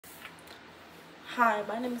Hi,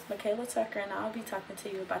 my name is Michaela Tucker, and I'll be talking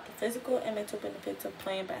to you about the physical and mental benefits of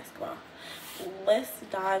playing basketball. Let's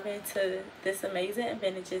dive into this amazing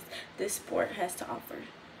advantages this sport has to offer.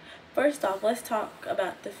 First off, let's talk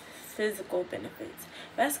about the physical benefits.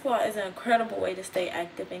 Basketball is an incredible way to stay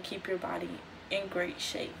active and keep your body in great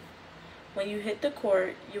shape. When you hit the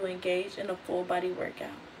court, you engage in a full body workout,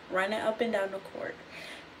 running up and down the court,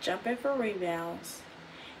 jumping for rebounds,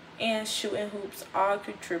 and shooting hoops all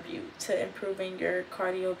contribute to improving your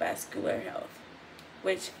cardiovascular health,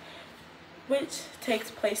 which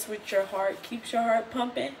takes place with your heart, keeps your heart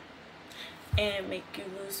pumping, and make you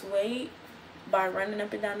lose weight by running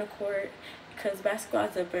up and down the court, because basketball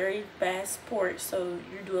is a very fast sport, so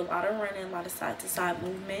you do a lot of running, a lot of side to side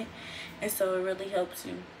movement, and so it really helps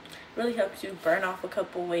you burn off a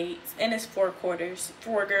couple weights. And it's 4 quarters.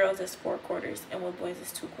 For girls it's 4 quarters, and with boys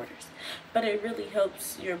it's 2 quarters. But it really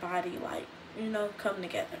helps your body, like, come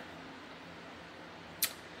together.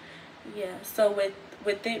 Yeah, so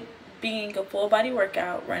with it being a full body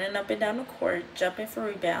workout, running up and down the court, jumping for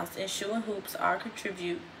rebounds, and shooting hoops all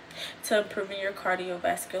contribute to improving your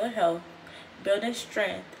cardiovascular health, building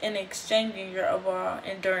strength, and exchanging your overall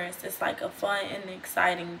endurance. It's like a fun and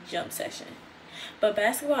exciting jump session. But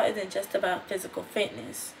basketball isn't just about physical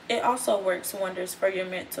fitness. It also works wonders for your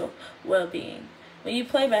mental well-being. When you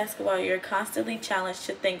play basketball, you're constantly challenged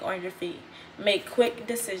to think on your feet, make quick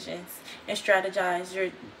decisions, and strategize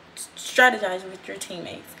with your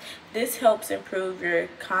teammates. This helps improve your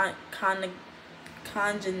cognitive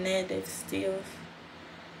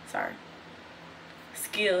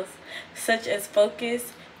skills such as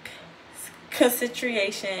focus,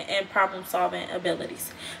 concentration, and problem-solving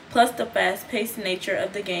abilities. Plus, the fast-paced nature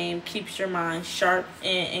of the game keeps your mind sharp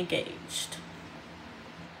and engaged.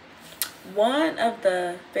 One of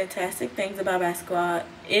the fantastic things about basketball,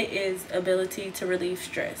 it is ability to relieve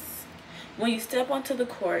stress. When you step onto the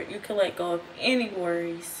court, you can let go of any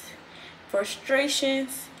worries,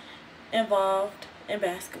 frustrations involved in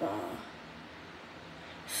basketball.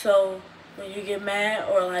 So when you get mad,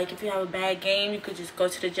 or like if you have a bad game, you could just go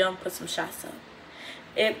to the gym, put some shots up.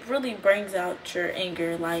 It really brings out your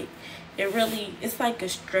anger. Like, it's like a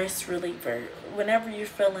stress reliever. Whenever you're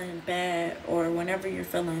feeling bad or whenever you're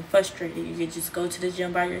feeling frustrated, you can just go to the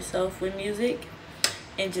gym by yourself with music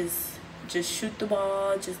and just shoot the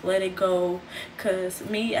ball, just let it go. Cause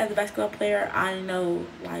me as a basketball player, I know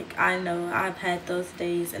I've had those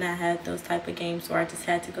days, and I had those type of games where I just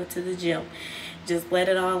had to go to the gym, just let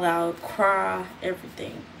it all out, cry,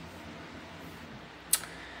 everything.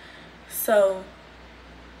 So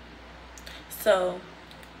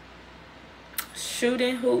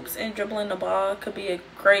shooting hoops and dribbling the ball could be a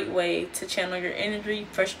great way to channel your energy,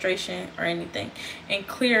 frustration, or anything, and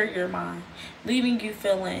clear your mind, leaving you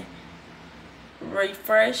feeling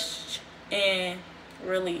refreshed and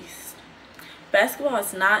released. Basketball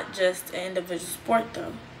is not just an individual sport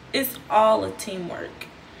though. It's all a teamwork.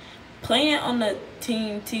 Playing on the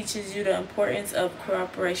team teaches you the importance of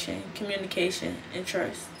cooperation, communication, and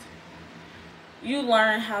trust. You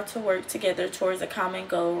learn how to work together towards a common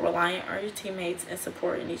goal, relying on your teammates and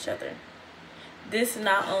supporting each other. This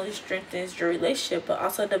not only strengthens your relationship, but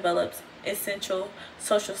also develops essential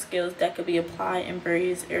social skills that could be applied in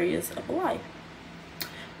various areas of life.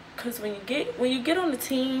 Because when you get on the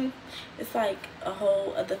team, it's like a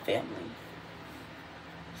whole other family.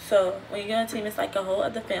 So when you get on a team, it's like a whole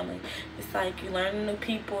other family. It's like you're learning new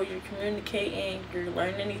people, you're communicating, you're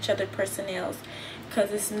learning each other personnels.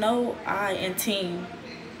 Because it's no I in team.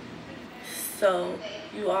 So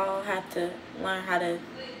you all have to learn how to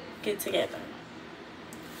get together.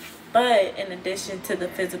 But in addition to the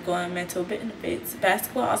physical and mental benefits,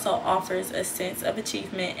 basketball also offers a sense of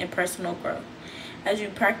achievement and personal growth. As you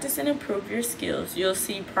practice and improve your skills, you'll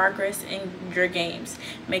see progress in your games.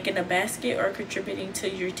 Making a basket or contributing to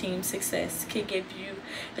your team's success can give you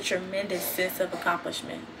a tremendous sense of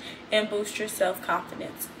accomplishment and boost your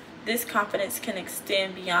self-confidence. This confidence can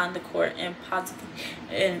extend beyond the court and positively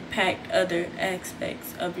impact other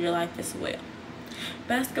aspects of your life as well.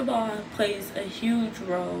 Basketball plays a huge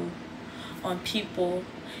role on people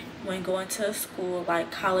when going to a school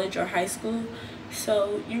like college or high school.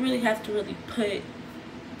 So you really have to put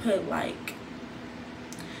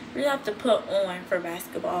on for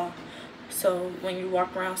basketball. So when you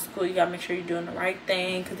walk around school, you gotta make sure you're doing the right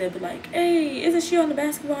thing, because they'll be like, hey, isn't she on the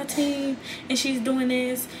basketball team and she's doing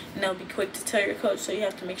this? And they'll be quick to tell your coach. So you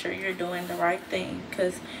have to make sure you're doing the right thing,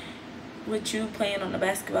 because with you playing on the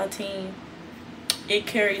basketball team, it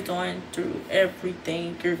carries on through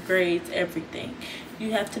everything, your grades, everything.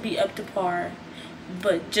 You have to be up to par.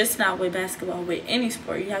 But just not with basketball, with any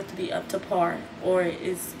sport, you have to be up to par, or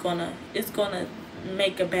it's gonna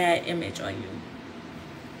make a bad image on you.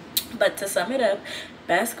 But to sum it up,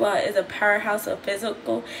 basketball is a powerhouse of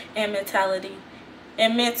physical and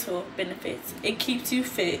mental benefits. It keeps you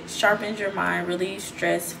fit, sharpens your mind, relieves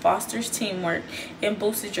stress, fosters teamwork, and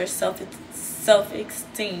boosts your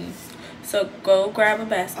self-esteem. So go grab a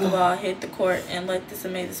basketball, hit the court, and let this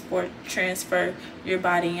amazing sport transfer your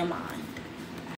body and mind.